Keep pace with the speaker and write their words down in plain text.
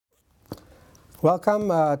Welcome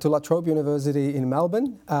to La Trobe University in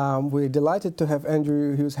Melbourne. We're delighted to have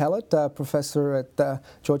Andrew Hughes Hallett, Professor at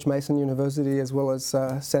George Mason University as well as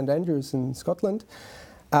St Andrews in Scotland.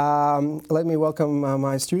 Let me welcome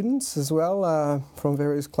my students as well from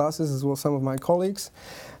various classes, as well as some of my colleagues.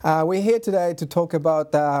 We're here today to talk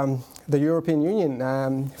about the European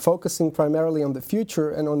Union, focusing primarily on the future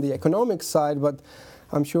and on the economic side, but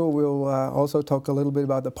I'm sure we'll also talk a little bit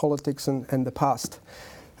about the politics and the past.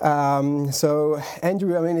 So,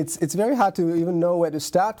 Andrew, I mean, it's very hard to even know where to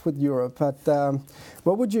start with Europe, but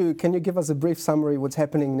can you give us a brief summary of what's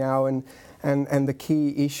happening now and the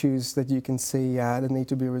key issues that you can see that need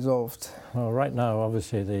to be resolved? Well, right now,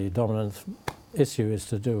 obviously, the dominant issue is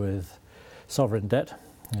to do with sovereign debt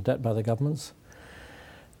by the governments.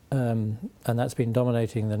 And that's been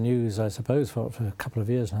dominating the news, I suppose, for a couple of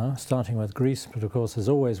years now, starting with Greece. But of course, there's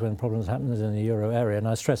always, when problems happen, is in the euro area. And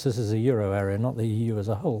I stress this is a euro area, not the EU as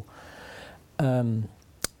a whole. If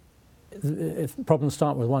problems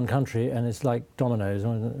start with one country, and it's like dominoes,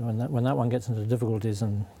 when that one gets into difficulties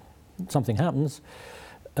and something happens,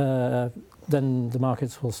 then the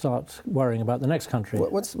markets will start worrying about the next country.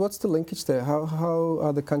 What's the linkage there? How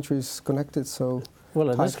are the countries connected so? Well,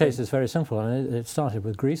 in this case, it's very simple. I mean, it started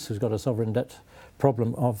with Greece, who's got a sovereign debt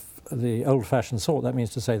problem of the old-fashioned sort. That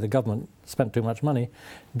means to say the government spent too much money,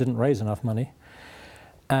 didn't raise enough money,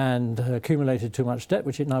 and accumulated too much debt,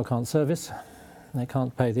 which it now can't service. They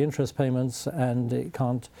can't pay the interest payments, and it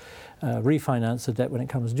can't refinance the debt when it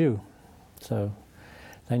comes due. So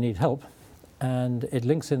they need help. And it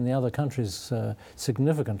links in the other countries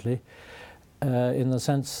significantly in the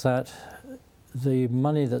sense that the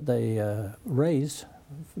money that they raised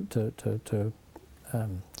to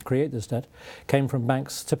create this debt came from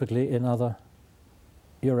banks typically in other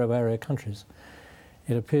euro area countries.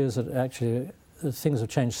 It appears that actually things have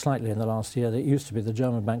changed slightly in the last year. It used to be the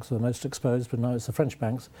German banks were the most exposed, but now it's the French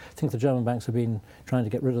banks. I think the German banks have been trying to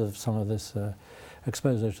get rid of some of this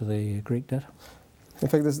exposure to the Greek debt. In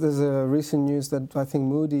fact, there's a recent news that I think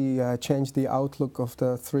Moody changed the outlook of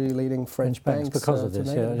the three leading French banks because of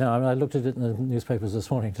this. Yeah, I looked at it in the newspapers this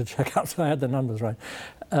morning to check out so I had the numbers right,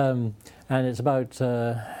 and it's about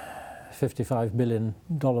 $55 billion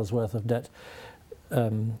worth of debt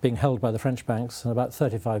being held by the French banks, and about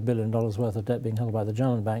 $35 billion worth of debt being held by the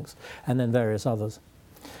German banks, and then various others.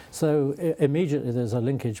 So immediately there's a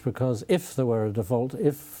linkage, because if there were a default,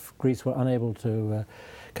 if Greece were unable to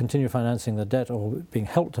continue financing the debt or being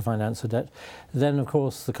helped to finance the debt, then of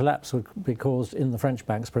course the collapse would be caused in the French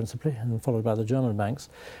banks principally and followed by the German banks,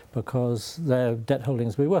 because their debt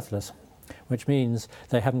holdings would be worthless, which means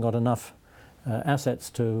they haven't got enough assets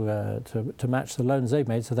to match the loans they've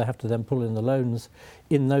made, so they have to then pull in the loans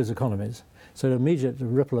in those economies. So an immediate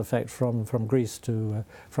ripple effect from Greece to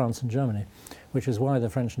France and Germany, which is why the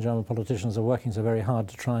French and German politicians are working so very hard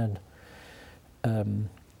to try and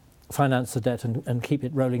finance the debt and keep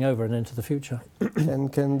it rolling over and into the future. And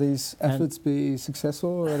can these efforts be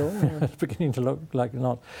successul at all? It's beginning to look like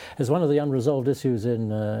not. It's one of the unresolved issues in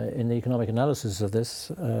the economic analysis of this,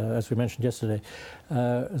 as we mentioned yesterday,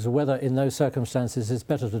 is whether in those circumstances it's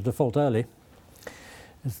better to default early.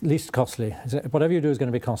 It's least costly. Whatever you do is going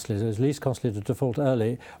to be costly. So it's least costly to default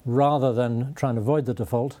early rather than try and avoid the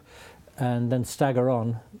default and then stagger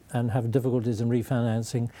on and have difficulties in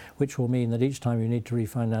refinancing, which will mean that each time you need to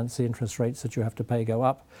refinance, the interest rates that you have to pay go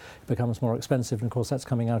up. It becomes more expensive, and of course that's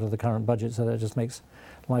coming out of the current budget, so that just makes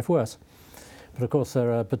life worse. But of course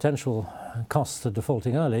there are potential costs to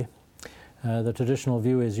defaulting early. The traditional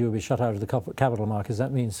view is you'll be shut out of the capital markets.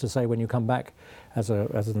 That means to say when you come back, as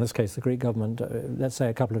in this case the Greek government, let's say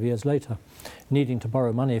a couple of years later, needing to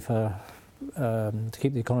borrow money to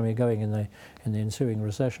keep the economy going in the ensuing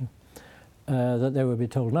recession, that they would be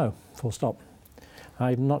told no, full stop.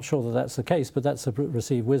 I'm not sure that that's the case, but that's a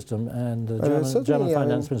received wisdom, and the German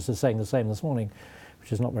finance minister is saying the same this morning,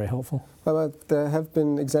 which is not very helpful. But there have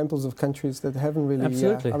been examples of countries that haven't really.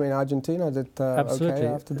 Absolutely. I mean, Argentina did okay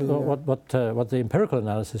after the. What the empirical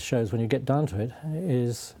analysis shows, when you get down to it,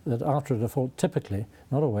 is that after a default, typically,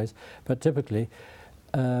 not always, but typically,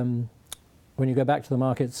 when you go back to the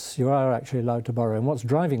markets, you are actually allowed to borrow. And what's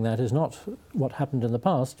driving that is not what happened in the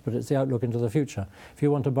past, but it's the outlook into the future. If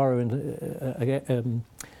you want to borrow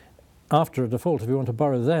after a default, if you want to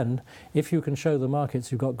borrow then, if you can show the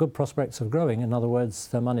markets you've got good prospects of growing, in other words,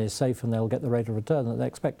 their money is safe and they'll get the rate of return that they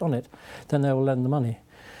expect on it, then they will lend the money.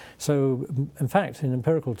 So, in fact, in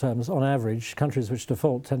empirical terms, on average, countries which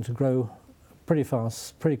default tend to grow pretty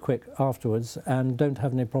fast, pretty quick afterwards, and don't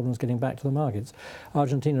have any problems getting back to the markets.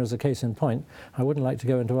 Argentina is a case in point. I wouldn't like to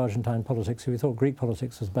go into Argentine politics. If we thought Greek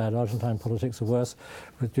politics was bad, Argentine politics are worse,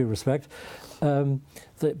 with due respect.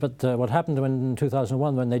 What happened in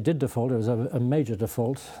 2001 when they did default, it was a major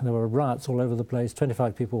default. There were riots all over the place.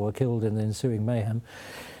 25 people were killed in the ensuing mayhem.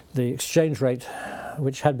 The exchange rate,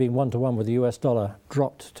 which had been 1-to-1 with the US dollar,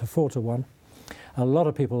 dropped to 4-to-1. A lot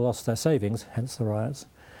of people lost their savings, hence the riots,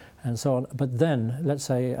 and so on. But then, let's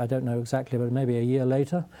say, I don't know exactly, but maybe a year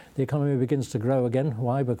later, the economy begins to grow again.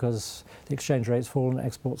 Why? Because the exchange rate's fallen,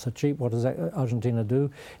 exports are cheap. What does Argentina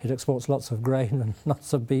do? It exports lots of grain and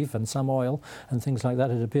lots of beef and some oil and things like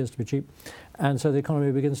that. It appears to be cheap. And so the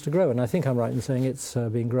economy begins to grow. And I think I'm right in saying it's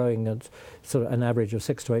been growing at sort of an average of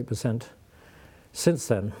 6 to 8% since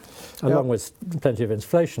then, along with plenty of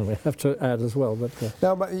inflation, we have to add as well. But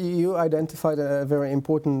now, but you identified a very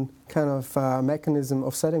important kind of mechanism,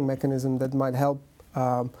 offsetting mechanism that might help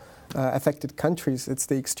affected countries. It's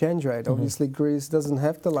the exchange rate. Obviously, Greece doesn't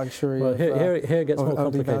have the luxury. Well, of, here it gets more of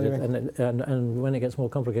complicated, and when it gets more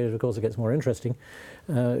complicated, of course, it gets more interesting.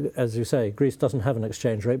 As you say, Greece doesn't have an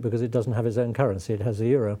exchange rate because it doesn't have its own currency. It has the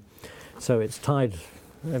euro, so it's tied.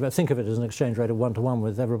 Think of it as an exchange rate of 1-to-1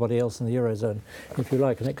 with everybody else in the Eurozone, if you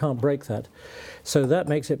like, and it can't break that. So that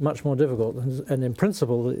makes it much more difficult. And in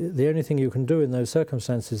principle, the only thing you can do in those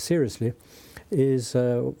circumstances seriously is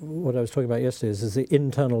what I was talking about yesterday, is the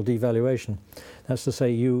internal devaluation. That's to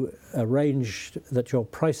say, you arrange that your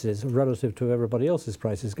prices relative to everybody else's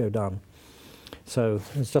prices go down. So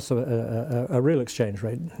it's just a real exchange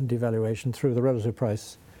rate devaluation through the relative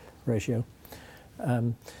price ratio.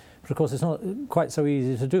 But of course, it's not quite so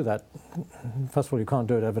easy to do that. First of all, you can't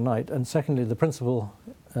do it overnight. And secondly, the principal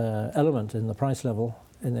element in the price level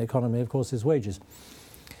in the economy, of course, is wages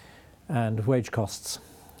and wage costs.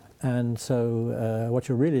 And so what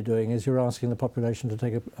you're really doing is you're asking the population to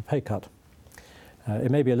take a pay cut.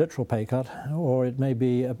 It may be a literal pay cut, or it may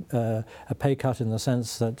be a pay cut in the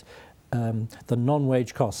sense that the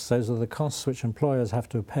non-wage costs, those are the costs which employers have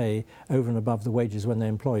to pay over and above the wages when they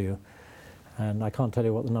employ you. And I can't tell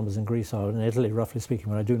you what the numbers in Greece are. In Italy, roughly speaking,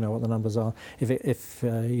 but I do know what the numbers are. If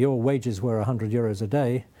your wages were 100 euros a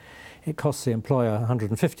day, it costs the employer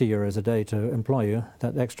 150 euros a day to employ you.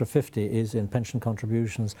 That extra 50 is in pension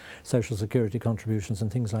contributions, social security contributions,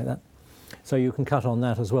 and things like that. So you can cut on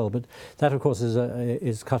that as well. But that, of course,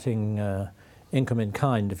 is cutting income in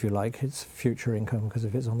kind, if you like. It's future income because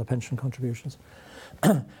if it's on the pension contributions.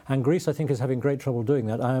 And Greece, I think, is having great trouble doing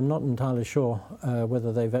that. I am not entirely sure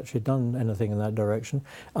whether they've actually done anything in that direction.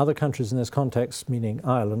 Other countries in this context, meaning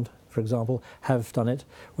Ireland, for example, have done it.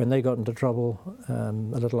 When they got into trouble a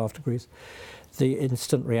little after Greece, the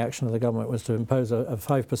instant reaction of the government was to impose a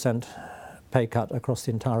 5% pay cut across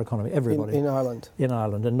the entire economy, everybody. In Ireland? In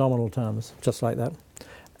Ireland, in nominal terms, just like that.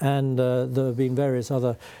 And there have been various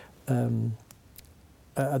other...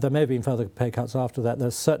 there may have been further pay cuts after that.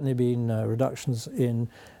 There's certainly been reductions in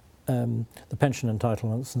the pension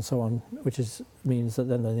entitlements and so on, which means that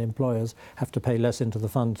then the employers have to pay less into the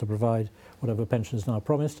fund to provide whatever pension is now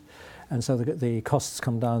promised, and so the costs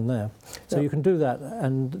come down there. So you can do that,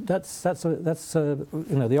 and that's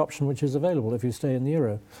the option which is available if you stay in the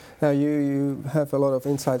euro. Now you have a lot of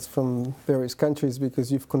insights from various countries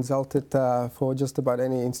because you've consulted for just about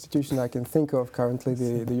any institution I can think of currently,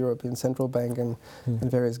 the European Central Bank and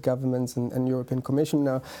various governments and European Commission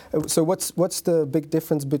now. So what's the big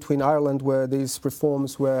difference between Ireland, where these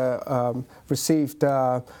reforms were received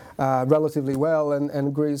relatively well,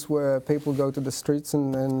 and Greece, where people go to the streets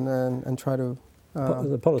and try to kill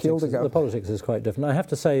the government? The politics is quite different. I have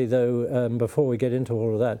to say, though, before we get into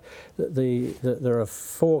all of that, there are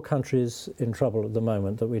 4 countries in trouble at the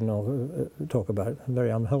moment that we talk about,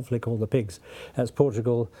 very unhelpfully called the pigs. That's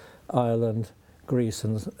Portugal, Ireland, Greece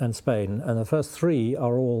and Spain. And the first 3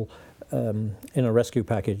 are all in a rescue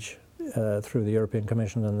package through the European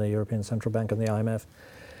Commission and the European Central Bank and the IMF.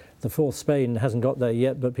 The 4th, Spain, hasn't got there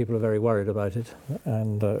yet, but people are very worried about it.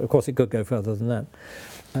 And of course it could go further than that.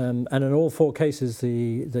 And in all 4 cases,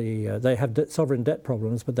 they have sovereign debt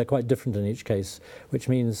problems, but they're quite different in each case, which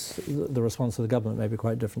means the response of the government may be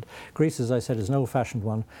quite different. Greece, as I said, is an old-fashioned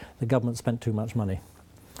one. The government spent too much money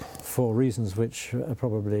for reasons which are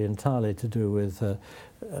probably entirely to do with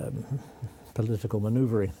political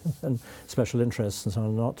manoeuvring and special interests and so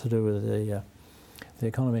on, not to do with the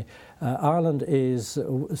economy. Ireland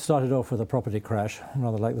started off with a property crash,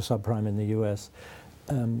 rather like the subprime in the US,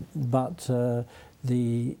 but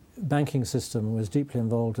the banking system was deeply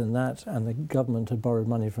involved in that, and the government had borrowed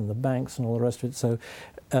money from the banks and all the rest of it. So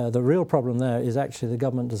the real problem there is actually the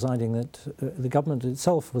government deciding that the government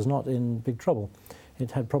itself was not in big trouble.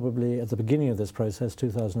 it had probably, at the beginning of this process,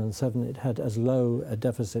 2007, it had as low a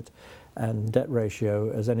deficit and debt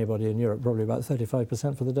ratio as anybody in Europe, probably about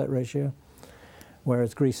 35% for the debt ratio,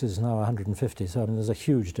 whereas Greece is now 150. So I mean, there's a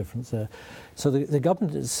huge difference there. So the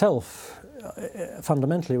government itself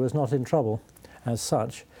fundamentally was not in trouble as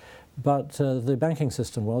such, but the banking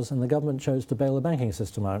system was, and the government chose to bail the banking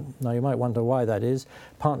system out. Now you might wonder why that is.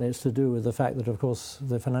 Partly it's to do with the fact that, of course,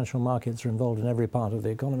 the financial markets are involved in every part of the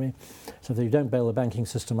economy. So if you don't bail the banking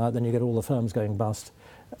system out, then you get all the firms going bust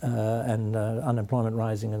and unemployment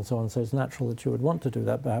rising and so on. So it's natural that you would want to do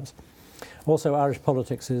that, perhaps. Also, Irish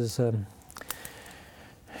politics is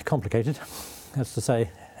complicated. That's to say,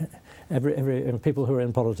 and people who are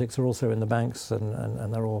in politics are also in the banks,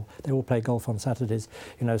 and they all play golf on Saturdays,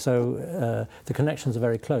 you know. So the connections are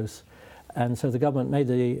very close, and so the government made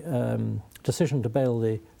the decision to bail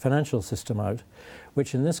the financial system out,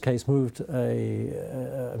 which in this case moved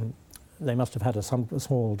they must have had a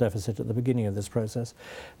small deficit at the beginning of this process,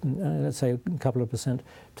 let's say a couple of percent.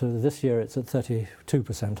 To this year, it's at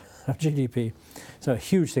 32% of GDP, so a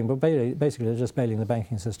huge thing. But basically, they're just bailing the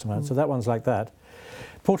banking system out. So that one's like that.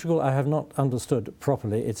 Portugal, I have not understood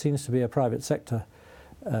properly. It seems to be a private sector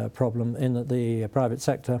problem, in that the private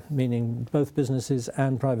sector, meaning both businesses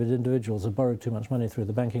and private individuals, have borrowed too much money through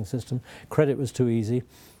the banking system. Credit was too easy,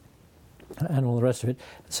 and all the rest of it.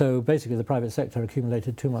 So basically, the private sector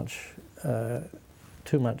accumulated too much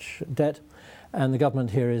debt, and the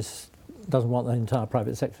government here doesn't want the entire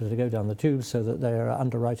private sector to go down the tubes, so that they are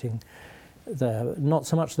underwriting not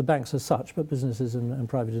so much the banks as such, but businesses and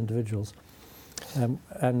private individuals.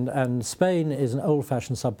 And Spain is an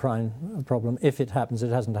old-fashioned subprime problem. If it happens, it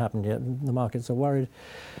hasn't happened yet. The markets are worried.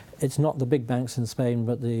 It's not the big banks in Spain,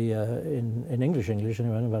 but in English, anyway, I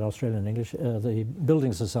don't know about Australian English, the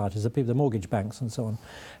building societies, the mortgage banks and so on,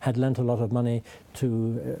 had lent a lot of money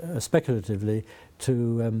to, speculatively,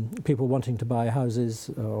 to people wanting to buy houses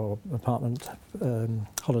or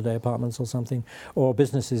holiday apartments or something, or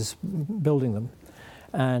businesses building them.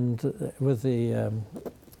 And with the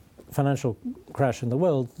financial crash in the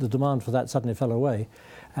world, the demand for that suddenly fell away.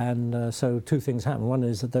 And so two things happen. One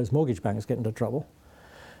is that those mortgage banks get into trouble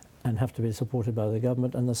and have to be supported by the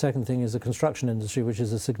government. And the second thing is the construction industry, which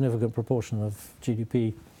is a significant proportion of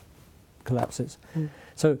GDP, collapses.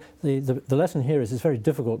 So the lesson here is it's very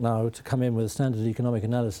difficult now to come in with a standard economic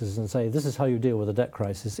analysis and say, this is how you deal with a debt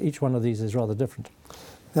crisis. Each one of these is rather different.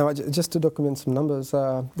 Now, just to document some numbers,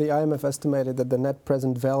 the IMF estimated that the net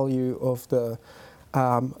present value of the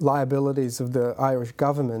liabilities of the Irish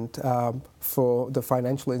government for the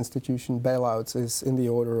financial institution bailouts is in the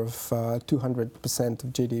order of 200%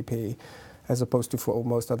 of GDP, as opposed to for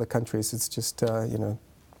most other countries it's just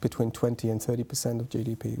between 20 and 30% of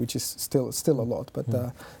GDP, which is still a lot. But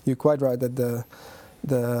you're quite right that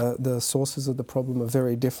the sources of the problem are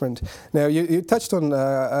very different. Now, you touched on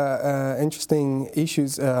interesting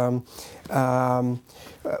issues.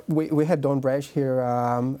 We had Don Brash here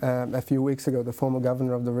a few weeks ago, the former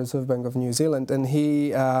governor of the Reserve Bank of New Zealand, and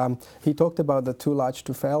he talked about the too large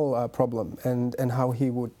to fail problem and how he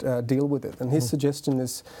would deal with it. And his suggestion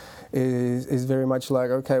is very much like,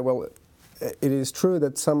 okay, well, it is true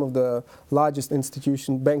that some of the largest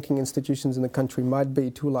banking institutions in the country might be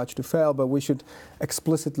too large to fail, but we should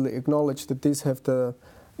explicitly acknowledge that these have the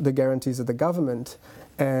guarantees of the government,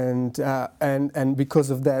 and because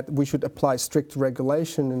of that, we should apply strict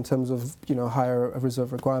regulation in terms of higher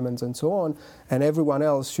reserve requirements and so on. And everyone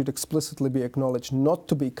else should explicitly be acknowledged not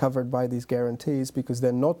to be covered by these guarantees because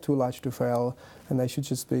they're not too large to fail, and they should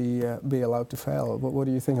just be allowed to fail. What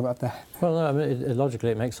do you think about that? Well, no, I mean,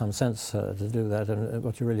 logically, it makes some sense to do that. And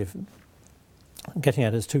what you're really getting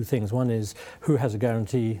at is two things. One is who has a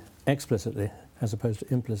guarantee explicitly as opposed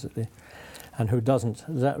to implicitly, and who doesn't.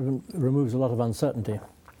 That removes a lot of uncertainty,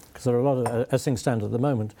 because there are a lot of, as things stand at the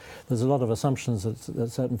moment, there's a lot of assumptions that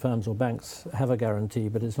certain firms or banks have a guarantee,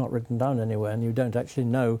 but it's not written down anywhere, and you don't actually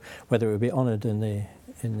know whether it will be honoured in the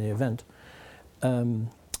event.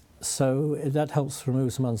 So that helps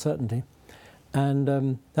remove some uncertainty,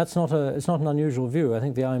 and it's not an unusual view. I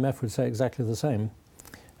think the IMF would say exactly the same.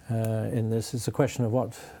 In this, it's a question of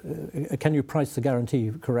what can you price the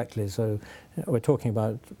guarantee correctly. So we're talking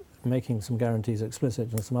about making some guarantees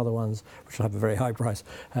explicit and some other ones which will have a very high price,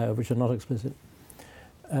 which are not explicit.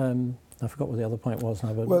 I forgot what the other point was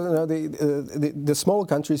now. But well, no, the smaller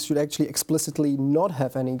countries should actually explicitly not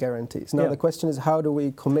have any guarantees. Now, the question is, how do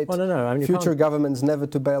we commit future governments never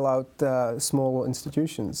to bail out small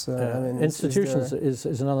institutions? Institutions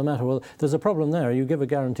is another matter. Well, there's a problem there. You give a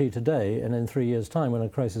guarantee today, and in 3 years' time, when a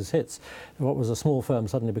crisis hits, what was a small firm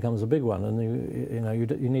suddenly becomes a big one, and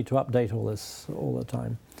you need to update all this all the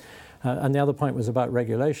time. And the other point was about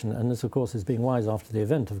regulation, and this, of course, is being wise after the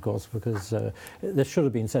event, of course, because this should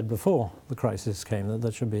have been said before the crisis came, that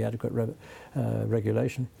there should be adequate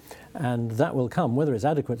regulation. And that will come. Whether it's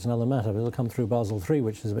adequate is another matter. It'll come through Basel III,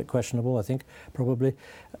 which is a bit questionable, I think, probably,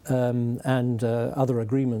 and other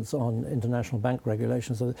agreements on international bank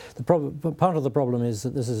regulations. So part of the problem is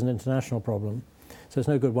that this is an international problem. So it's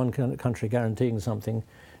no good one country guaranteeing something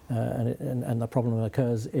and the problem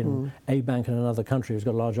occurs in a bank in another country who's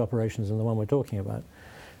got large operations than the one we're talking about.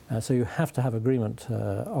 So you have to have agreement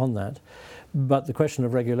on that. But the question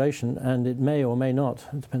of regulation, and it may or may not,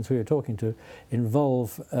 it depends who you're talking to,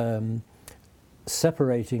 involve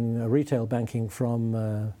separating retail banking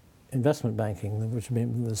from investment banking, which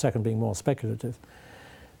the second being more speculative.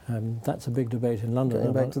 That's a big debate in London.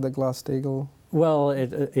 Going back to the Glass-Steagall. Well,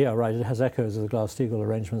 yeah, right. It has echoes of the Glass-Steagall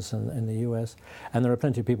arrangements in the US, and there are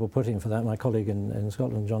plenty of people putting for that. My colleague in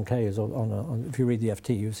Scotland, John Kay, is on if you read the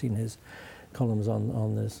FT, you've seen his columns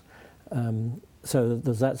on this. So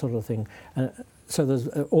there's that sort of thing. So there's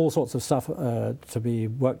all sorts of stuff to be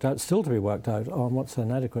worked out, still to be worked out on what's an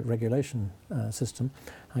adequate regulation system.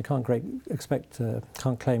 I can't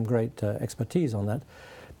claim great expertise on that,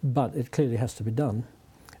 but it clearly has to be done,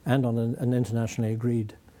 and on an internationally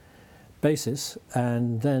agreed basis.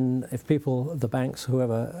 And then if people, the banks,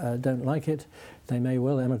 whoever, don't like it, they may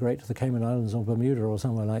well emigrate to the Cayman Islands or Bermuda or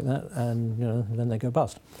somewhere like that, and then they go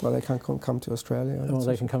bust. Well, they can't come to Australia. Well,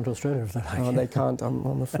 they can come to Australia if they like. No, they can't.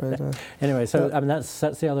 I'm afraid. Anyway, so I mean that's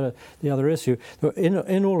the other issue.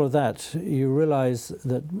 In all of that, you realise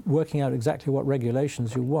that working out exactly what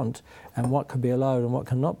regulations you want and what can be allowed and what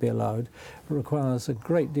cannot be allowed requires a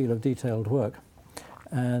great deal of detailed work.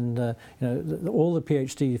 And all the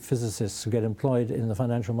PhD physicists who get employed in the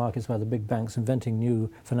financial markets by the big banks inventing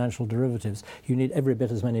new financial derivatives, you need every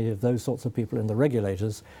bit as many of those sorts of people in the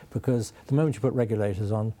regulators, because the moment you put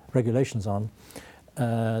regulations on,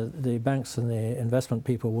 the banks and the investment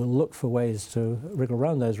people will look for ways to wriggle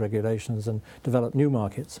around those regulations and develop new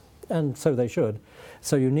markets. And so they should.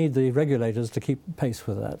 So you need the regulators to keep pace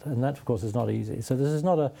with that. And that, of course, is not easy. So this is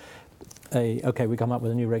not okay, we come up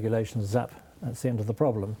with a new regulation, zap, that's the end of the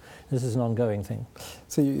problem. This is an ongoing thing.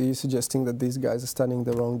 So you're suggesting that these guys are studying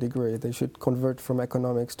the wrong degree. They should convert from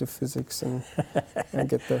economics to physics and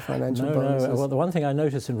get their financial bonuses. No. Well, the one thing I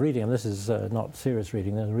noticed in reading, and this is not serious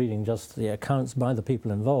reading, I'm reading just the accounts by the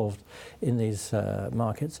people involved in these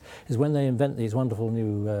markets, is when they invent these wonderful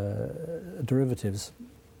new derivatives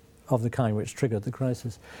of the kind which triggered the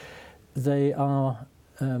crisis, they are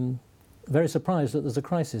very surprised that there's a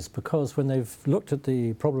crisis, because when they've looked at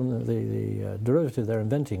the problem, the derivative they're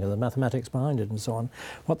inventing and the mathematics behind it and so on,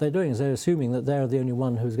 what they're doing is they're assuming that they're the only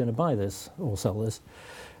one who's going to buy this or sell this.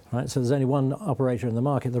 Right? So there's only one operator in the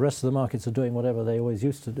market. The rest of the markets are doing whatever they always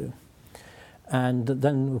used to do. And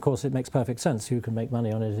then, of course, it makes perfect sense. You can make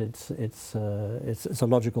money on it. It's a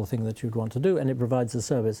logical thing that you'd want to do, and it provides a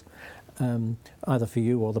service either for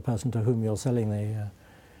you or the person to whom you're selling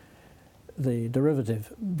the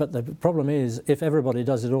derivative. But the problem is, if everybody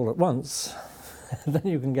does it all at once, then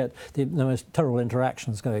you can get the most terrible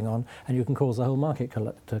interactions going on, and you can cause the whole market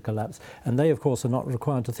to collapse. And they, of course, are not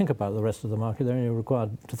required to think about the rest of the market. They're only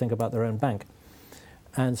required to think about their own bank.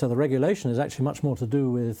 And so the regulation is actually much more to do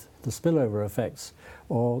with the spillover effects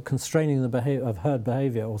or constraining the herd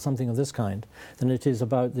behavior or something of this kind than it is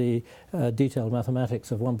about the detailed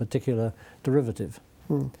mathematics of one particular derivative.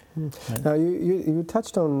 Right. Now, you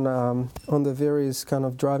touched on the various kind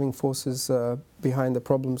of driving forces behind the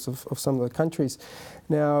problems of some of the countries.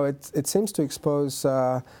 Now, it seems to expose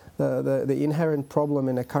the inherent problem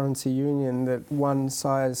in a currency union that one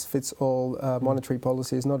size fits all monetary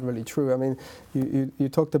policy is not really true. I mean, you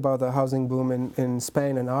talked about the housing boom in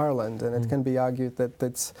Spain and Ireland, and it can be argued that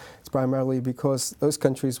it's primarily because those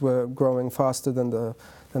countries were growing faster than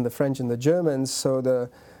the French and the Germans, so the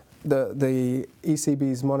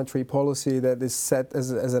ECB's monetary policy that is set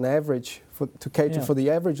as an average to cater for the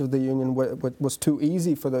average of the union was too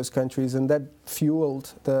easy for those countries, and that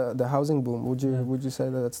fueled the housing boom. Would you say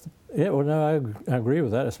that that's the... Yeah, well, no, I agree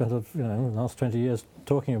with that. I spent the last 20 years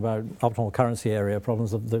talking about optimal currency area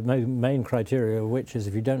problems. The main criteria of which is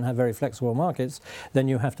if you don't have very flexible markets, then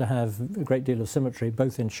you have to have a great deal of symmetry,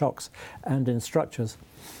 both in shocks and in structures.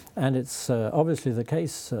 And it's obviously the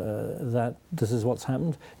case that this is what's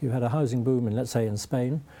happened. You had a housing boom in, let's say, in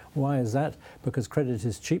Spain. Why is that? Because credit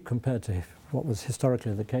is cheap compared to what was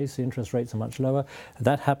historically the case. The interest rates are much lower.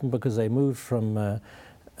 That happened because they moved from a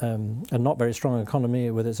not very strong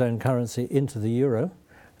economy with its own currency into the euro,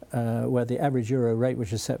 where the average euro rate,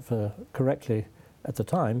 which is set for correctly at the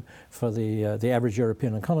time for the average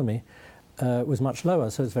European economy, was much lower,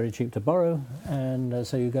 so it's very cheap to borrow, and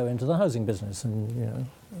so you go into the housing business, and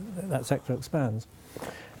that sector expands.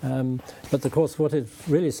 But of course, what it's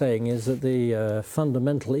really saying is that the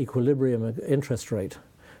fundamental equilibrium interest rate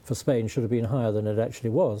for Spain should have been higher than it actually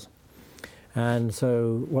was. And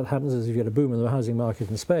so what happens is if you get a boom in the housing market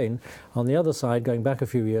in Spain, on the other side, going back a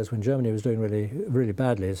few years when Germany was doing really, really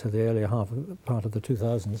badly, so the earlier part of the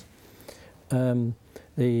 2000s,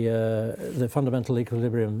 the fundamental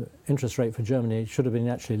equilibrium interest rate for Germany should have been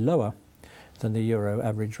actually lower than the euro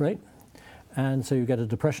average rate. And so you get a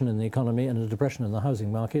depression in the economy and a depression in the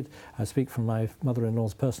housing market. I speak from my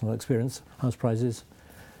mother-in-law's personal experience. House prices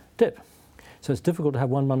dip. So it's difficult to have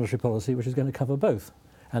one monetary policy which is going to cover both.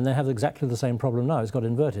 And they have exactly the same problem now. It's got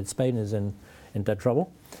inverted. Spain is in dead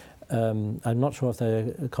trouble. I'm not sure if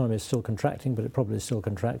their economy is still contracting, but it probably is still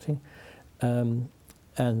contracting. And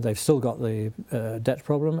they've still got the debt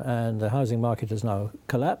problem, and the housing market has now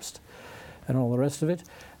collapsed, and all the rest of it.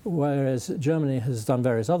 Whereas Germany has done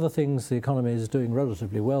various other things. The economy is doing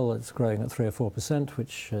relatively well. It's growing at 3 or 4%,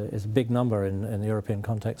 which is a big number in the European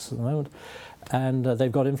context at the moment. And they've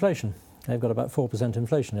got inflation. They've got about 4%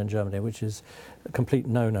 inflation in Germany, which is a complete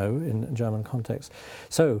no-no in German context.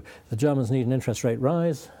 So the Germans need an interest rate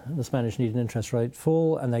rise, and the Spanish need an interest rate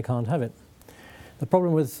fall, and they can't have it. The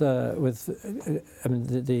problem with the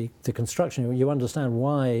construction, you understand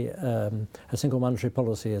why a single monetary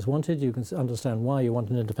policy is wanted. You can understand why you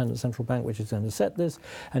want an independent central bank which is going to set this,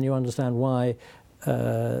 and you understand why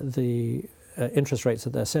the interest rates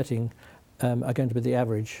that they're setting are going to be the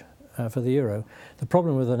average for the euro. The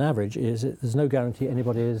problem with an average is there's no guarantee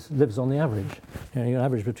anybody lives on the average. You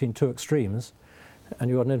average between two extremes,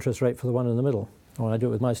 and you've got an interest rate for the one in the middle. When I do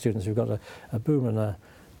it with my students, you've got a boom and a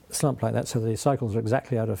slump like that, so the cycles are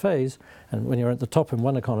exactly out of phase, and when you're at the top in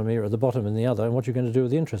one economy or at the bottom in the other, and what you're going to do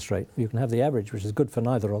with the interest rate. You can have the average, which is good for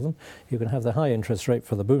neither of them. You can have the high interest rate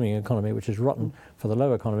for the booming economy, which is rotten for the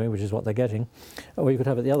low economy, which is what they're getting, or you could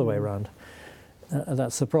have it the other way around.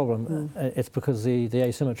 That's the problem. It's because the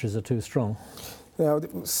asymmetries are too strong. Yeah,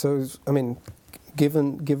 so I mean,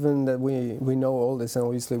 given that we know all this, and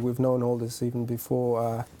obviously we've known all this even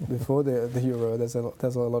before the euro. There's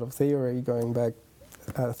a lot of theory going back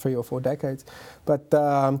 3 or 4 decades, but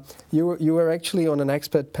you were actually on an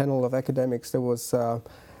expert panel of academics that was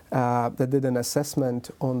that did an assessment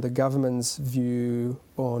on the government's view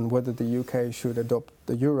on whether the UK should adopt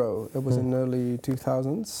the euro. It was in early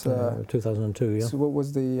 2000s. 2002, yeah. So what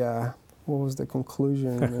was the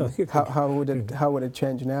conclusion? how would it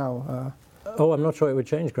change now? Oh, I'm not sure it would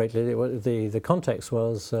change greatly. The context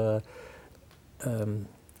was.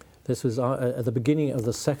 This was at the beginning of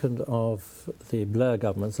the second of the Blair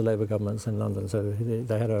governments, the Labour governments in London. So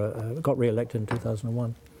they had got re-elected in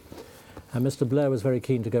 2001. And Mr. Blair was very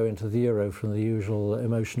keen to go into the euro for the usual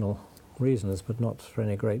emotional reasons, but not for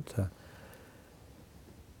any great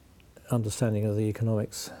understanding of the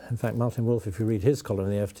economics. In fact, Martin Wolf, if you read his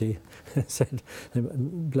column in the FT, said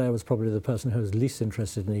Blair was probably the person who was least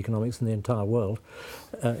interested in economics in the entire world.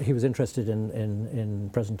 He was interested in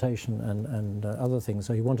presentation and other things,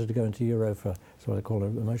 so he wanted to go into euro for what I call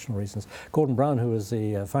emotional reasons. Gordon Brown, who was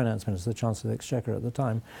the finance minister, the Chancellor of the Exchequer at the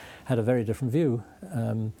time, had a very different view,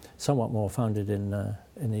 somewhat more founded in the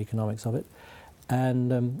economics of it.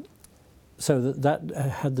 And so that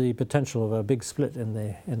had the potential of a big split in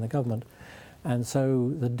the government. And so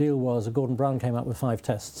the deal was Gordon Brown came up with 5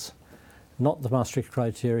 tests, not the Maastricht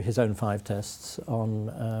criteria, his own 5 tests on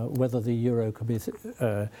whether the euro could be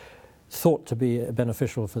thought to be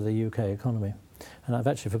beneficial for the UK economy. And I've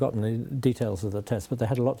actually forgotten the details of the tests, but they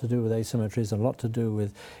had a lot to do with asymmetries and a lot to do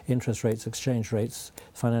with interest rates, exchange rates,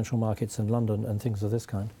 financial markets in London and things of this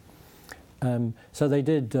kind. So they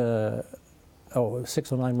did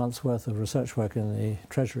 6 or 9 months worth of research work in the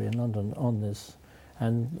Treasury in London on this,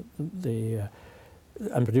 and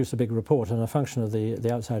produced a big report. And a function of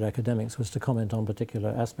the outside academics was to comment on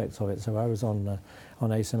particular aspects of it. So I was on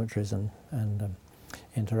asymmetries and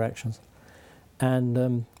interactions.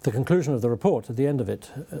 And the conclusion of the report, at the end of it,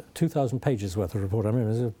 2,000 pages worth of report. I mean, it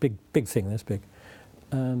was a big thing, this big,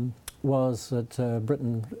 was that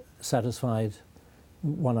Britain satisfied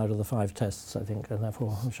 1 out of the 5 tests, I think, and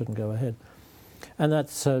therefore shouldn't go ahead. And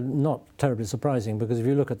that's not terribly surprising, because if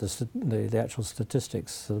you look at the actual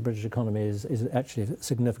statistics, the British economy is actually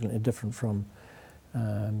significantly different from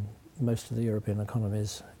most of the European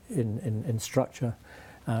economies in structure,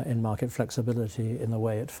 in market flexibility, in the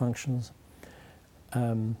way it functions.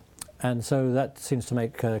 And so that seems to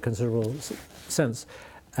make considerable sense.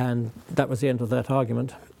 And that was the end of that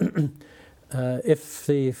argument. If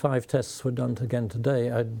the 5 tests were done again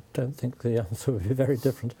today, I don't think the answer would be very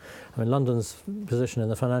different. I mean, London's position in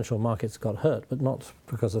the financial markets got hurt, but not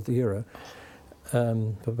because of the euro,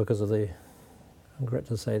 but because of the, I regret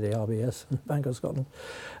to say, the RBS, Bank of Scotland.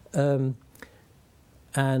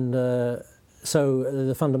 So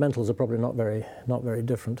the fundamentals are probably not very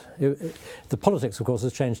different. The politics, of course,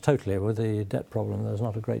 has changed totally with the debt problem. There's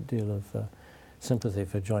not a great deal of sympathy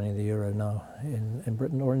for joining the euro now in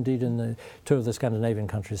Britain, or indeed in the 2 of the Scandinavian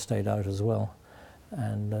countries stayed out as well,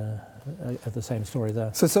 and at the same story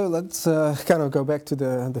there. So let's kind of go back to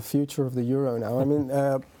the future of the euro now. I mean,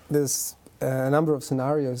 there's a number of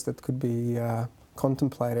scenarios that could be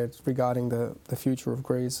contemplated regarding the future of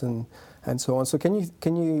Greece and so on. So can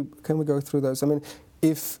we go through those? I mean,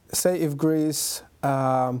 if Greece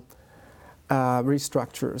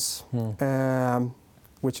restructures.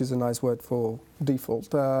 Which is a nice word for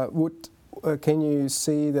default. Can you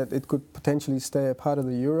see that it could potentially stay a part of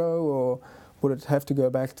the euro, or would it have to go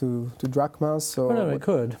back to drachmas? Or well, no, it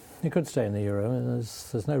could. It could stay in the euro. I mean,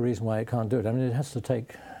 there's no reason why it can't do it. I mean, it has to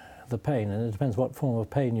take the pain, and it depends what form of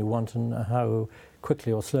pain you want and how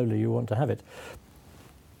quickly or slowly you want to have it.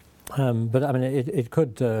 But I mean, it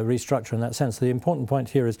could restructure in that sense. The important point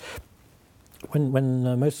here is when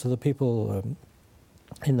most of the people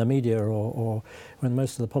in the media or when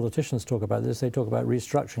most of the politicians talk about this, they talk about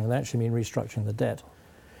restructuring, and they actually mean restructuring the debt,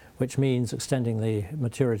 which means extending the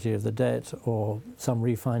maturity of the debt or some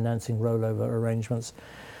refinancing rollover arrangements,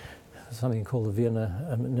 something called the Vienna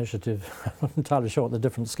Initiative. I'm not entirely sure what the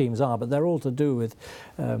different schemes are, but they're all to do with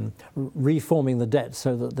reforming the debt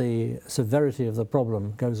so that the severity of the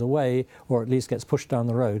problem goes away, or at least gets pushed down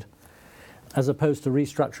the road, as opposed to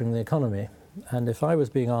restructuring the economy. And if I was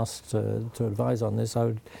being asked to advise on this, I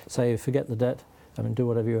would say forget the debt. I mean, do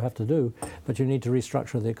whatever you have to do, but you need to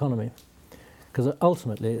restructure the economy. Because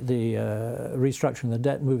ultimately, the restructuring the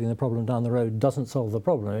debt, moving the problem down the road, doesn't solve the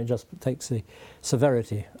problem. It just takes the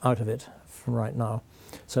severity out of it from right now.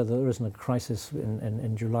 So that there isn't a crisis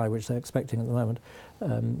in July, which they're expecting at the moment,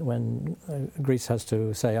 when Greece has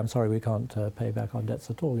to say, I'm sorry, we can't pay back our debts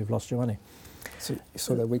at all, you've lost your money.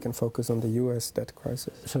 So that we can focus on the US debt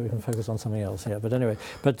crisis. So we can focus on something else, yeah. But anyway,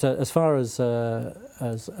 as far as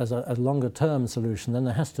a longer-term solution, then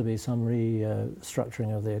there has to be some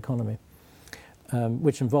restructuring of the economy,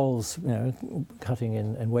 which involves, cutting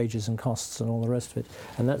in wages and costs and all the rest of it.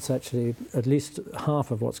 And that's actually at least half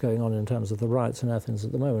of what's going on in terms of the riots in Athens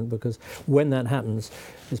at the moment, because when that happens,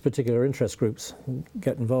 these particular interest groups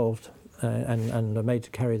get involved and are made to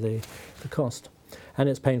carry the cost. And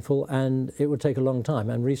it's painful, and it would take a long time.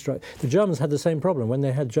 And the Germans had the same problem when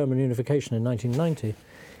they had German unification in 1990.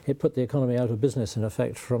 It put the economy out of business, in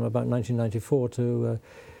effect, from about 1994 to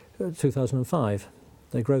 2005.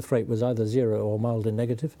 The growth rate was either zero or mildly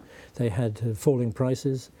negative. They had falling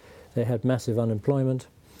prices. They had massive unemployment.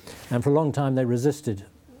 And for a long time, they resisted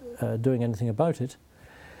doing anything about it.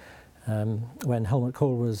 When Helmut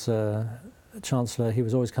Kohl was Chancellor, he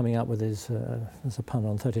was always coming up with his, there's a pun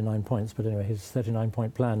on 39 points, but anyway, his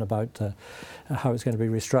 39-point plan about how it's going to be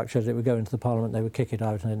restructured. It would go into the Parliament, they would kick it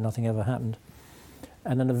out, and nothing ever happened.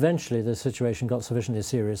 And then eventually the situation got sufficiently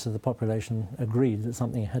serious that the population agreed that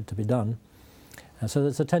something had to be done. And so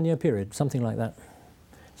it's a 10-year period, something like that.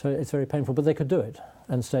 So it's very painful, but they could do it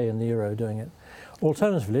and stay in the euro doing it.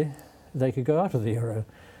 Alternatively, they could go out of the euro.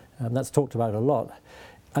 That's talked about a lot.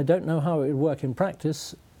 I don't know how it would work in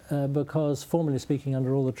practice, because formally speaking,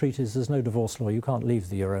 under all the treaties, there's no divorce law. You can't leave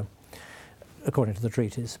the euro, according to the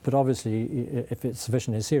treaties. But obviously, if it's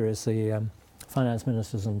sufficiently serious, the finance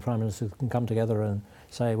ministers and prime ministers can come together and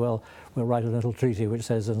say, well, we'll write a little treaty which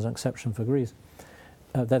says there's an exception for Greece.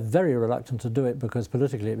 They're very reluctant to do it because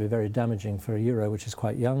politically it would be very damaging for a euro which is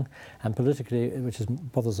quite young, and politically, which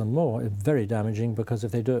bothers them more, it's very damaging because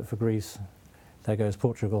if they do it for Greece, there goes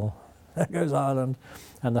Portugal, there goes Ireland,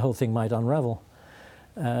 and the whole thing might unravel.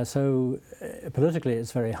 So politically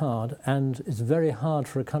it's very hard, and it's very hard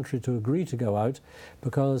for a country to agree to go out,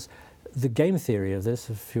 because the game theory of this,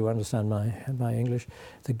 if you understand my English,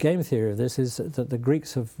 the game theory of this is that the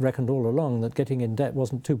Greeks have reckoned all along that getting in debt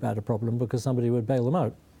wasn't too bad a problem because somebody would bail them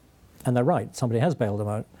out. And they're right, somebody has bailed them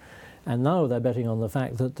out. And now they're betting on the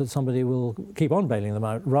fact that somebody will keep on bailing them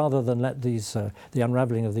out rather than let the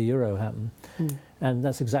unravelling of the euro happen. And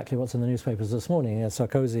that's exactly what's in the newspapers this morning.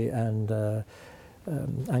 Sarkozy and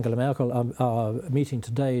Angela Merkel are meeting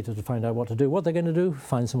today to find out what to do. What they're going to do?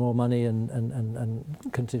 Find some more money and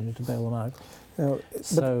continue to bail them out. Now,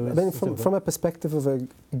 so but I mean, from a perspective of a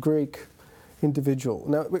Greek individual.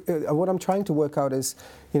 Now, what I'm trying to work out is,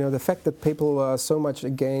 the fact that people are so much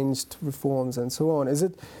against reforms and so on. Is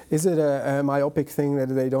it a myopic thing that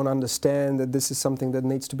they don't understand that this is something that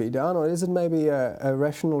needs to be done, or is it maybe a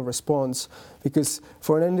rational response? Because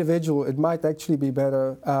for an individual, it might actually be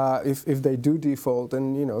better if they do default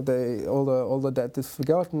and all the debt is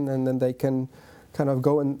forgotten, and then they can kind of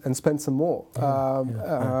go and spend some more.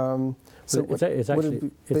 So it's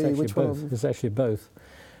actually both.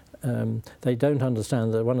 They don't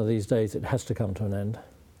understand that one of these days it has to come to an end.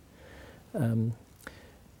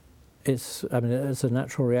 It's a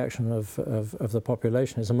natural reaction of the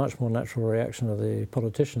population. It's a much more natural reaction of the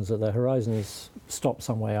politicians that their horizons stop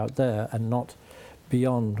some way out there and not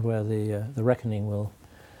beyond where the reckoning will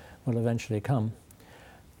eventually come.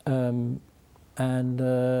 But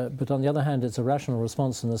on the other hand, it's a rational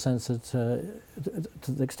response in the sense that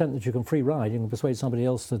to the extent that you can free ride, you can persuade somebody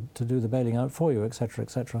else to do the bailing out for you, etc.,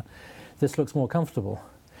 etc. This looks more comfortable.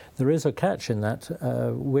 There is a catch in that,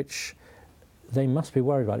 which they must be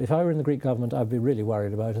worried about. If I were in the Greek government, I'd be really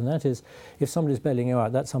worried about, and that is, if somebody's bailing you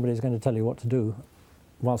out, that somebody is going to tell you what to do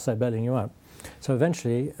whilst they're bailing you out. So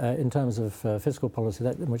eventually, in terms of fiscal policy,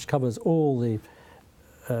 which covers all the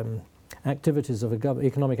activities of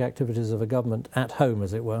economic activities of a government at home,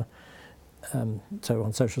 as it were, so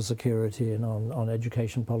on social security and on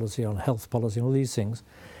education policy, on health policy, all these things,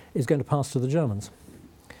 is going to pass to the Germans.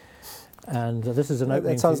 And this is an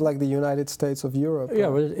opening. It sounds like the United States of Europe.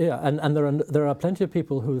 Yeah, and there are plenty of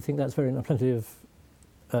people who think that's plenty of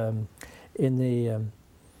in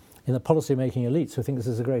the policy-making elites who think this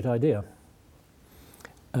is a great idea.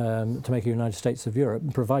 To make a United States of Europe,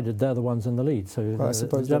 provided they're the ones in the lead. So I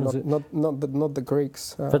suppose not the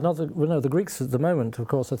Greeks. But the Greeks at the moment, of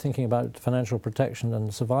course, are thinking about financial protection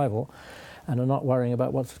and survival, and are not worrying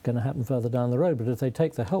about what's going to happen further down the road. But if they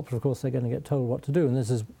take the help, of course, they're going to get told what to do, and this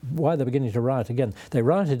is why they're beginning to riot again. They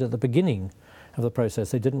rioted at the beginning of the process.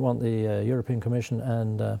 They didn't want the European Commission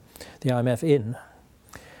and the IMF in.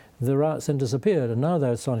 The riots then disappeared, and now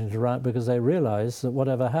they're starting to riot because they realise that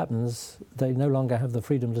whatever happens, they no longer have the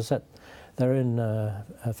freedom to set their own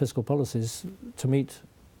fiscal policies to meet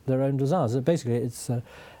their own desires. Basically, it's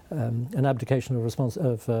an abdication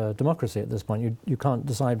of democracy at this point. You can't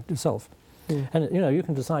decide yourself. And you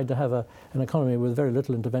can decide to have an economy with very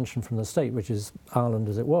little intervention from the state, which is Ireland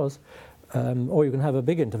as it was, or you can have a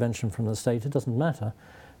big intervention from the state. It doesn't matter,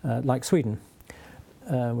 like Sweden.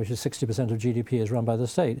 Which is 60% of GDP is run by the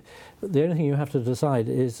state. But the only thing you have to decide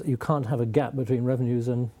is you can't have a gap between revenues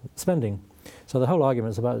and spending. So the whole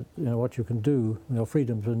argument is about what you can do, your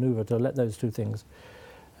freedom to maneuver to let those two things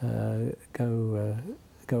go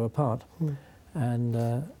apart.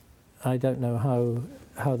 And I don't know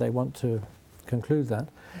how they want to conclude that.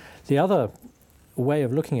 The other way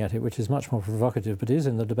of looking at it, which is much more provocative, but is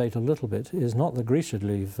in the debate a little bit, is not that Greece should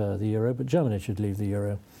leave the euro, but Germany should leave the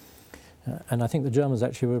euro. And I think the Germans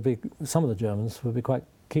actually some of the Germans would be quite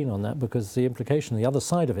keen on that, because the implication, the other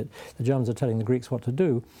side of it, the Germans are telling the Greeks what to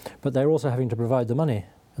do, but they're also having to provide the money.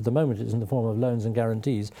 At the moment it's in the form of loans and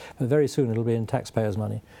guarantees, but very soon it'll be in taxpayers'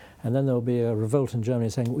 money. And then there'll be a revolt in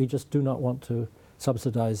Germany saying, we just do not want to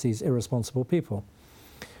subsidise these irresponsible people.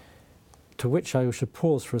 To which I should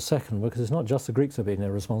pause for a second, because it's not just the Greeks who are being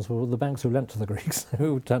irresponsible, but the banks who lent to the Greeks,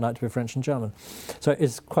 who turned out to be French and German. So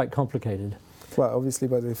it's quite complicated. Well, obviously,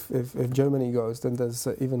 but if Germany goes, then there's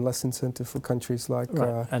even less incentive for countries like there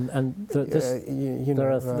are at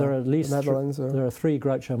least Netherlands. There are 3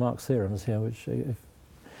 Groucho Marx theorems here, which if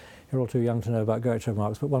you're all too young to know about Groucho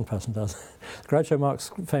Marx, but one person does. Groucho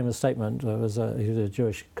Marx's famous statement was he was a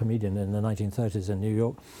Jewish comedian in the 1930s in New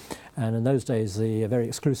York, and in those days the very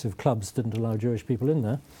exclusive clubs didn't allow Jewish people in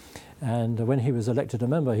there. And when he was elected a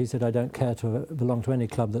member, he said, I don't care to belong to any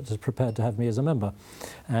club that is prepared to have me as a member.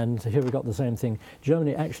 And here we got the same thing.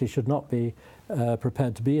 Germany actually should not be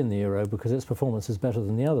prepared to be in the euro because its performance is better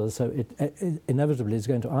than the others, so it inevitably is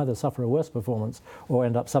going to either suffer a worse performance or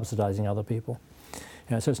end up subsidising other people.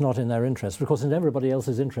 So it's not in their interest. Of course, in everybody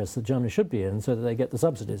else's interest that Germany should be in so that they get the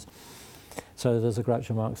subsidies. So there's a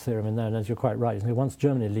Groucho Marx theorem in there, and as you're quite right, once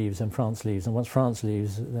Germany leaves, then France leaves, and once France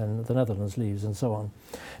leaves, then the Netherlands leaves, and so on.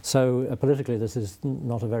 So politically, this is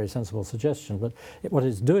not a very sensible suggestion, but what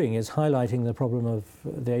it's doing is highlighting the problem of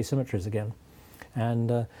the asymmetries again.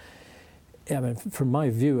 And from my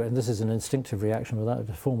view, and this is an instinctive reaction without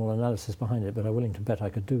a formal analysis behind it, but I'm willing to bet I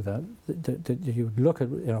could do that, you look at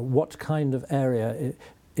what kind of area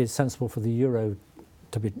is sensible for the euro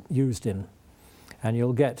to be used in, and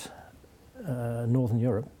you'll get Northern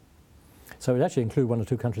Europe. So it actually include 1 or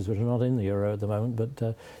 2 countries which are not in the euro at the moment,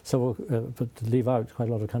 but but leave out quite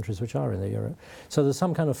a lot of countries which are in the euro. So there's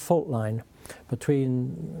some kind of fault line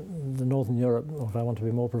between the Northern Europe, or if I want to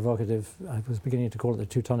be more provocative, I was beginning to call it the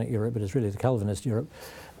Teutonic Europe, but it's really the Calvinist Europe,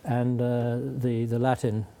 and the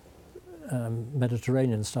Latin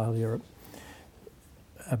Mediterranean-style Europe.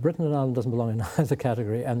 Britain and Ireland doesn't belong in either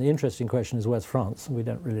category, and the interesting question is where's France? We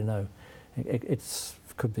don't really know. It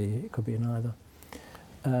could be in either.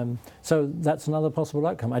 So that's another possible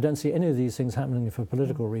outcome. I don't see any of these things happening for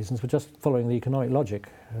political reasons, but just following the economic logic,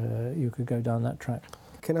 you could go down that track.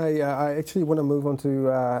 Can I actually want to move on to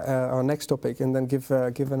our next topic and then give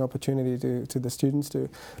an opportunity to the students to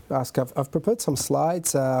ask. I've prepared some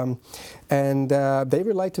slides and they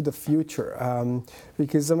relate to the future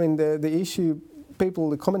because I mean the issue,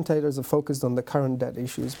 the commentators are focused on the current debt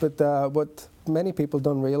issues, but what many people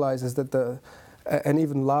don't realize is that an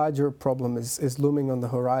even larger problem is looming on the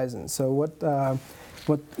horizon. So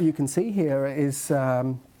what you can see here is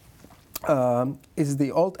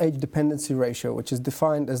the old age dependency ratio, which is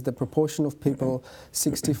defined as the proportion of people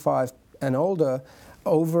 65 and older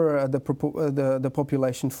over the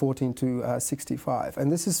population 14 to 65.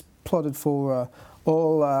 And this is plotted for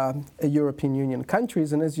all European Union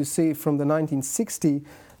countries. And as you see from the 1960s,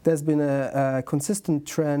 there's been a consistent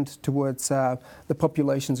trend towards the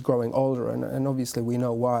populations growing older. And obviously we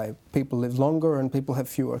know why. People live longer and people have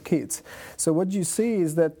fewer kids. So what you see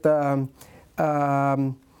is that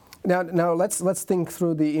Now let's think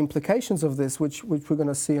through the implications of this, which we're going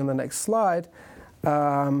to see on the next slide.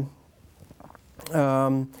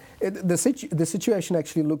 The situation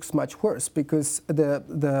actually looks much worse because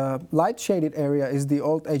the light shaded area is the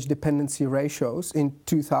old age dependency ratios in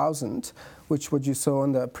 2000, which what you saw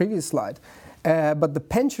on the previous slide. But the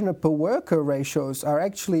pensioner per worker ratios are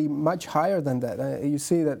actually much higher than that. You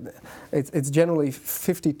see that it's generally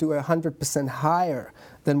 50 to 100% higher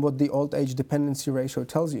than what the old age dependency ratio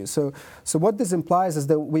tells you. So what this implies is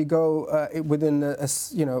that we go within,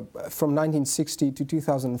 from 1960 to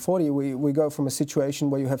 2040, we go from a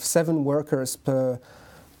situation where you have 7 workers per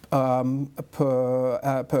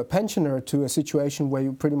pensioner to a situation where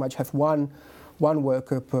you pretty much have one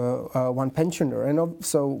worker per one pensioner. And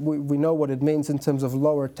so we know what it means in terms of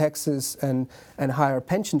lower taxes and higher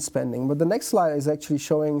pension spending. But the next slide is actually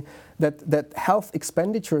showing that health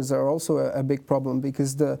expenditures are also a big problem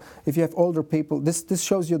because if you have older people, this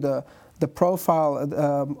shows you the profile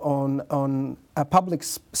on public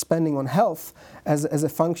spending on health as a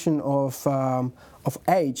function of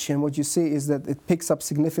age. And what you see is that it picks up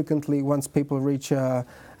significantly once people reach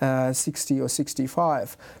 60 or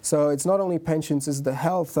 65. So it's not only pensions, it's the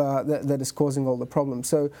health that is causing all the problems.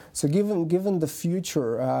 So given the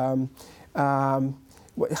future,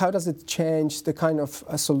 how does it change the kind of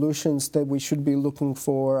solutions that we should be looking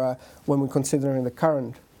for when we're considering the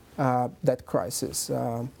current debt crisis?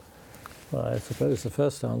 Well, I suppose the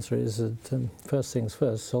first answer is that first things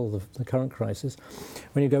first, solve the current crisis.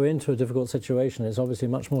 When you go into a difficult situation, it's obviously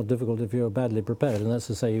much more difficult if you're badly prepared, and that's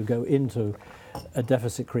to say you go into a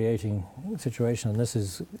deficit-creating situation, and this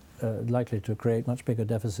is likely to create much bigger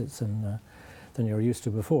deficits than you're used to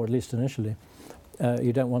before, at least initially.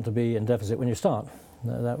 You don't want to be in deficit when you start.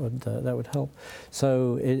 That would help.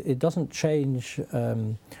 So it doesn't change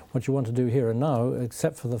what you want to do here and now,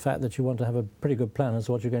 except for the fact that you want to have a pretty good plan as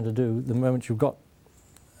to what you're going to do the moment you've got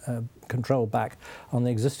control back on the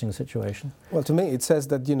existing situation. Well, to me, it says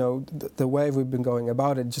that the way we've been going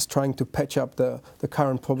about it, just trying to patch up the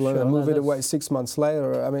current problem and move it away 6 months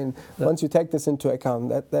later. I mean, once you take this into account,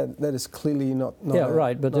 that is clearly not yeah,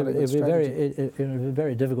 right. But it would be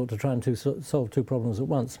very difficult to try and solve 2 problems at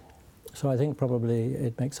once. So I think probably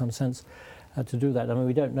it makes some sense to do that. I mean,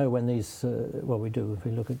 we don't know when these, well, we do if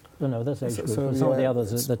we look at, no, that's age group. So some of the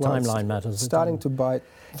others, the timeline matters. It's starting to bite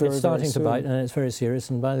It's starting to bite, and it's very serious.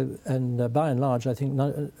 And by and large, I think,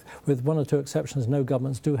 with 1 or 2 exceptions, no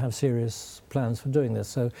governments do have serious plans for doing this.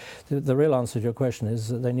 So the real answer to your question is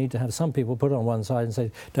that they need to have some people put on one side and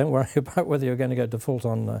say, don't worry about whether you're going to go default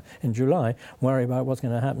in July, worry about what's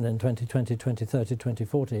going to happen in 2020, 2030,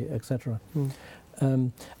 2040, etc.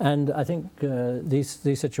 And I think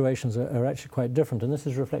these situations are actually quite different, and this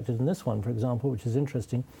is reflected in this one, for example, which is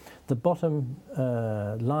interesting. The bottom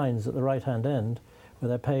lines at the right-hand end, where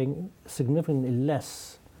they're paying significantly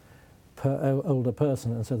less per older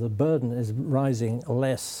person, and so the burden is rising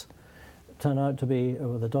less, turn out to be,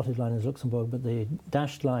 well, the dotted line is Luxembourg, but the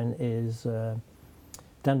dashed line is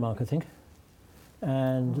Denmark, I think,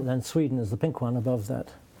 and then Sweden is the pink one above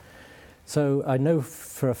that. So I know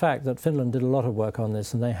for a fact that Finland did a lot of work on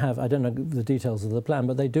this, and they have, I don't know the details of the plan,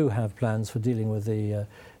 but they do have plans for dealing with the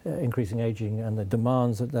increasing ageing and the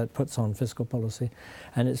demands that puts on fiscal policy.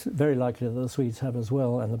 And it's very likely that the Swedes have as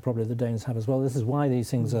well, and probably the Danes have as well. This is why these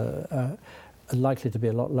things are likely to be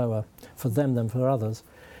a lot lower for them than for others.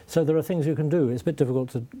 So there are things you can do. It's a bit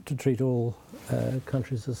difficult to treat all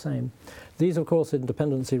countries the same. These, of course, are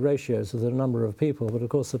dependency ratios of the number of people, but of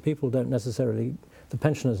course the people don't necessarily, the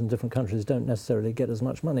pensioners in different countries don't necessarily get as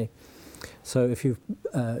much money. So if you're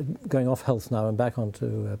going off health now and back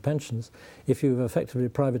onto pensions, if you've effectively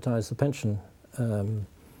privatized the pension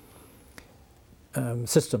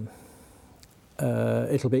system,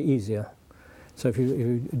 it'll be easier. So if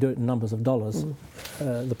you do it in numbers of dollars,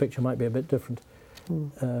 the picture might be a bit different.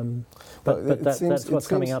 But that's what's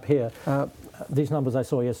coming up here. These numbers I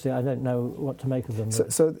saw yesterday, I don't know what to make of them.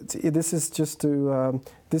 So this is just to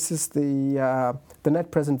this is the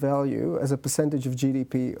net present value as a percentage of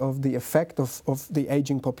GDP of the effect of the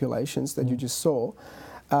aging populations that you just saw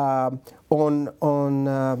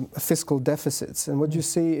on fiscal deficits. And what you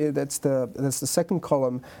see, that's the second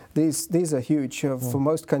column. These are huge for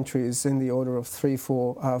most countries, in the order of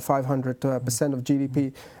 300, 400, 500% of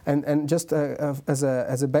GDP. And just as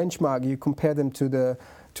a benchmark, you compare them to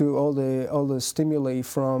all the stimuli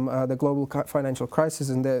from the global financial crisis,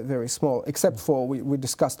 and they're very small, except for we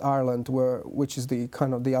discussed Ireland, which is the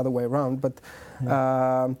kind of the other way around. But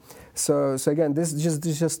so again, this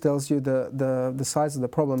just tells you the size of the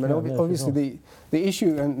problem, and obviously the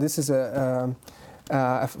issue, and this is a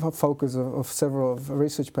focus of several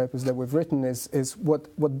research papers that we've written, is what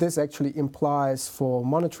this actually implies for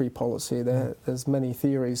monetary policy. There's many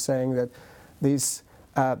theories saying that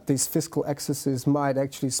these fiscal excesses might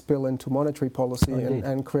actually spill into monetary policy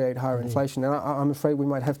and create higher inflation. And I'm afraid we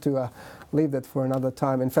might have to leave that for another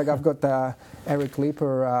time. In fact, I've got Eric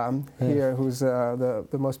Leeper here, who's the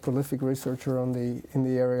most prolific researcher in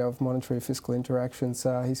the area of monetary fiscal interactions.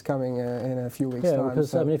 He's coming in a few weeks' time. Yeah,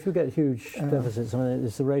 because I mean, if you get huge deficits, I mean,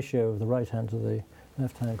 it's the ratio of the right hand to the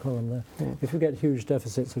left-hand column there. Yeah. If you get huge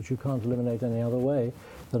deficits which you can't eliminate any other way,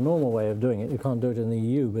 the normal way of doing it, you can't do it in the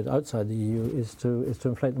EU, but outside the EU, is to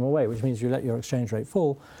inflate them away, which means you let your exchange rate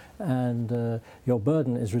fall, and your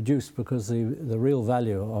burden is reduced because the real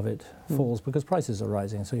value of it falls because prices are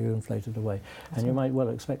rising, so you inflate it away. And you might well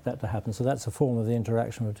expect that to happen. So that's a form of the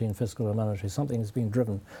interaction between fiscal and monetary. Something is being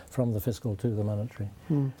driven from the fiscal to the monetary.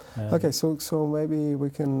 Okay, so maybe we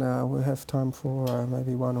have time for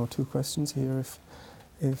maybe one or two questions here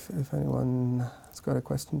if anyone has got a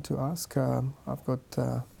question to ask. I've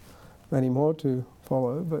got many more to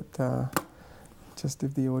follow, but just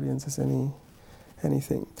if the audience has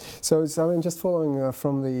anything. So I mean, just following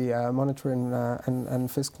from the monetary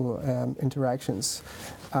and fiscal interactions,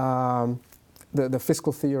 the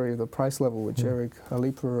fiscal theory of the price level, which Eric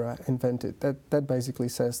Leeper invented, that basically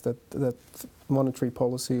says that monetary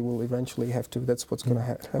policy will eventually have to, that's what's going to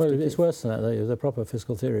have to. Well, it's worse than that. The proper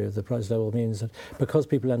fiscal theory of the price level means that because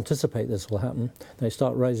people anticipate this will happen, they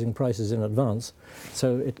start raising prices in advance.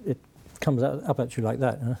 So it comes up at you like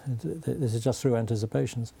that. This is just through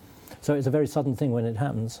anticipations. So it's a very sudden thing when it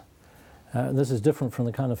happens. This is different from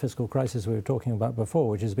the kind of fiscal crisis we were talking about before,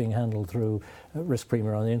 which is being handled through risk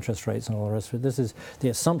premium on the interest rates and all the rest of it. The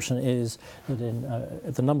assumption is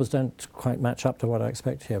that the numbers don't quite match up to what I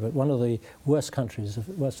expect here, but one of the worst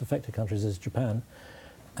affected countries is Japan.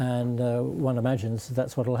 And one imagines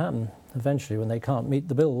that's what will happen eventually when they can't meet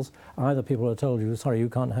the bills. Either people are told you, sorry, you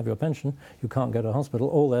can't have your pension, you can't go to hospital,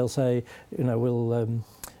 or they'll say, we'll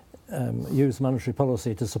use monetary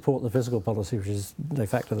policy to support the fiscal policy, which is de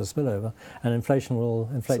facto the spillover, and inflation will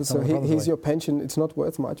inflate. So here's your pension. It's not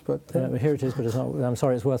worth much, but here it is. But it's not. I'm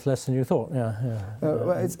sorry, it's worth less than you thought.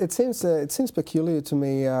 Well, it seems peculiar to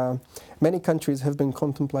me. Many countries have been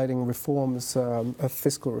contemplating reforms,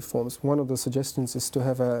 fiscal reforms. One of the suggestions is to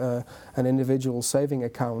have an individual saving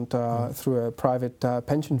account through a private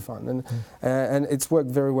pension fund, and it's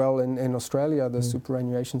worked very well in Australia. The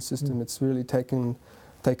superannuation system. It's really taken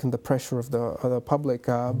the pressure of the public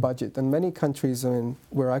budget. And many countries, I mean,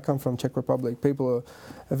 where I come from, Czech Republic, people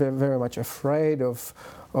are very, very much afraid of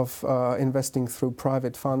investing through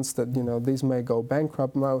private funds, that these may go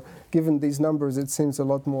bankrupt. Now, given these numbers, it seems a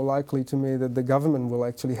lot more likely to me that the government will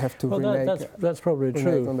actually have to renege. That's probably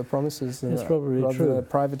true on the promises. It's probably true. A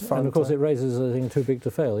private fund. And of course, it raises a thing too big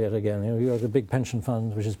to fail yet again. You have a big pension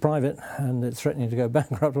fund which is private, and it's threatening to go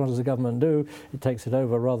bankrupt. What does the government do? It takes it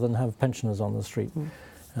over rather than have pensioners on the street.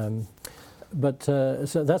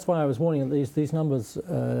 So that's why I was warning that these numbers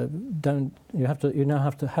don't. You have to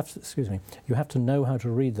know how to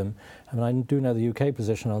read them. I mean, I do know the UK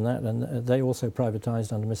position on that, and they also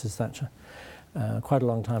privatised under Mrs. Thatcher quite a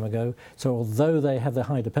long time ago. So although they have the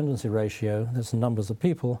high dependency ratio, there's numbers of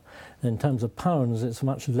people. In terms of pounds, it's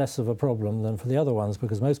much less of a problem than for the other ones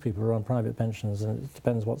because most people are on private pensions, and it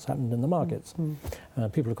depends what's happened in the markets.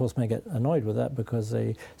 People, of course, may get annoyed with that because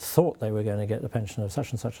they thought they were going to get a pension of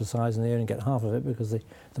such and such a size, and they only get half of it because the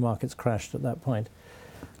markets crashed at that point.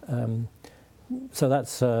 So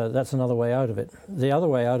that's another way out of it. The other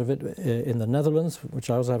way out of it in the Netherlands, which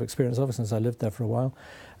I also have experience of since I lived there for a while,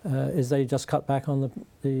 is they just cut back on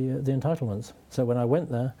the entitlements. So when I went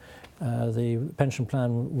there, the pension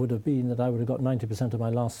plan would have been that I would have got 90% of my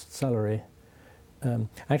last salary.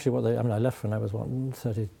 Actually, I left when I was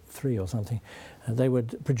 33 or something. They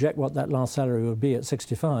would project what that last salary would be at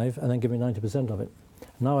 65 and then give me 90% of it.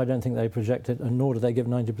 Now I don't think they project it, and nor do they give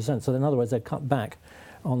 90%. So in other words, they cut back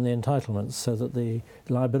on the entitlements so that the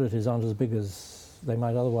liabilities aren't as big as they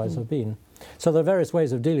might otherwise have been. So there are various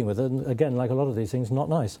ways of dealing with it, and again, like a lot of these things, not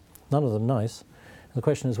nice. None of them nice. The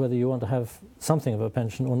question is whether you want to have something of a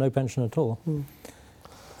pension or no pension at all.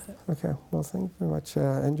 Okay, well, thank you very much,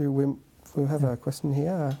 Andrew. We have a question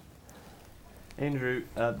here. Andrew,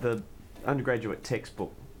 the undergraduate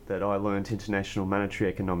textbook that I learnt international monetary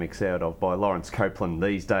economics out of by Lawrence Copeland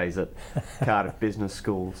these days at Cardiff Business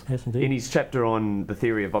Schools. Yes, indeed. In his chapter on the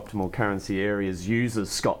theory of optimal currency areas, uses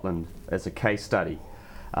Scotland as a case study.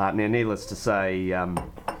 Now, needless to say,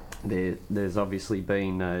 there's obviously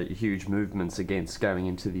been huge movements against going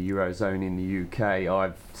into the Eurozone in the UK.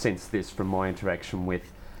 I've sensed this from my interaction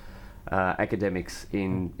with academics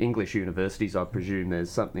in English universities. I presume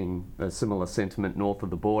there's a similar sentiment north of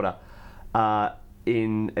the border.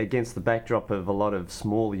 Against the backdrop of a lot of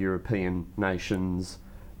small European nations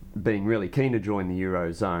being really keen to join the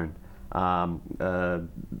Eurozone,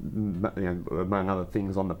 among other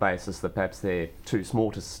things on the basis that perhaps they're too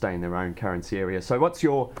small to sustain their own currency area. So what's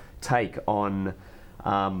your take on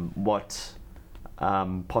what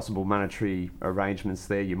possible monetary arrangements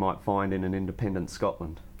there you might find in an independent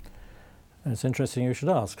Scotland? It's interesting you should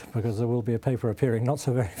ask, because there will be a paper appearing not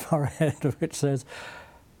so very far ahead which says,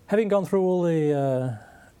 having gone through all the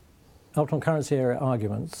optimal currency area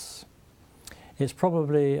arguments, it's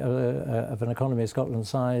probably of an economy of Scotland's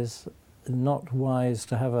size not wise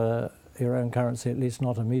to have your own currency, at least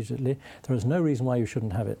not immediately. There is no reason why you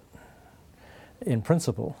shouldn't have it in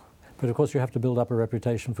principle. But of course you have to build up a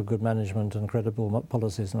reputation for good management and credible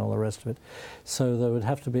policies and all the rest of it. So there would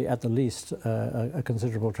have to be at the least a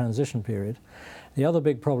considerable transition period. The other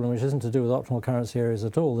big problem, which isn't to do with optimal currency areas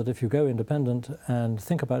at all, that if you go independent and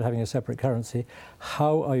think about having a separate currency,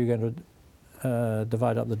 how are you going to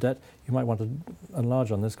divide up the debt? You might want to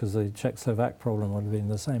enlarge on this because the Czech-Slovak problem would have been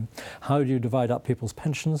the same. How do you divide up people's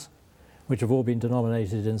pensions, which have all been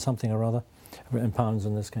denominated in something or other, in pounds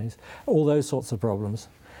in this case? All those sorts of problems.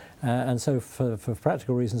 And so for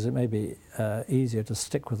practical reasons it may be easier to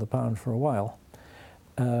stick with the pound for a while.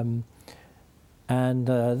 And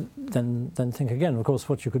then think again. Of course,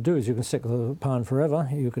 what you could do is you can stick with the pound forever.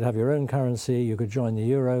 You could have your own currency, you could join the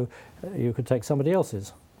euro, you could take somebody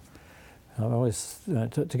else's. I always,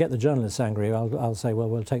 to get the journalists angry, I'll say, well,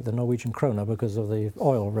 we'll take the Norwegian kroner because of the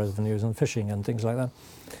oil revenues and fishing and things like that.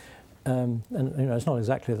 And it's not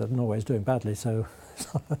exactly that Norway's doing badly, so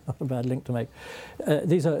it's not a bad link to make.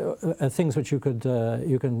 These are things which you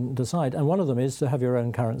can decide, and one of them is to have your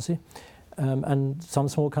own currency. And some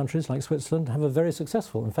small countries like Switzerland have a very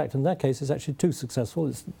successful. In fact, in their case, it's actually too successful.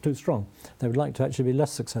 It's too strong. They would like to actually be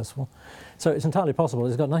less successful. So it's entirely possible.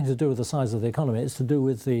 It's got nothing to do with the size of the economy. It's to do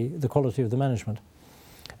with the quality of the management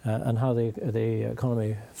and how the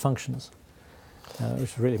economy functions,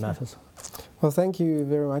 which really matters. Well, thank you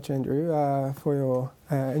very much, Andrew, for your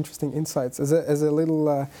interesting insights. As a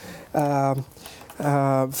little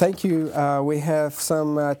thank you. We have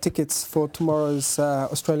some tickets for tomorrow's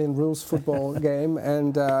Australian rules football game,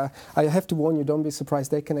 and I have to warn you, don't be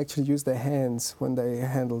surprised. They can actually use their hands when they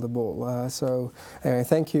handle the ball. So anyway,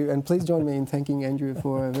 thank you, and please join me in thanking Andrew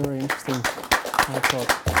for a very interesting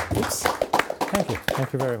talk. Oops. Thank you.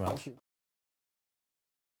 Thank you very much.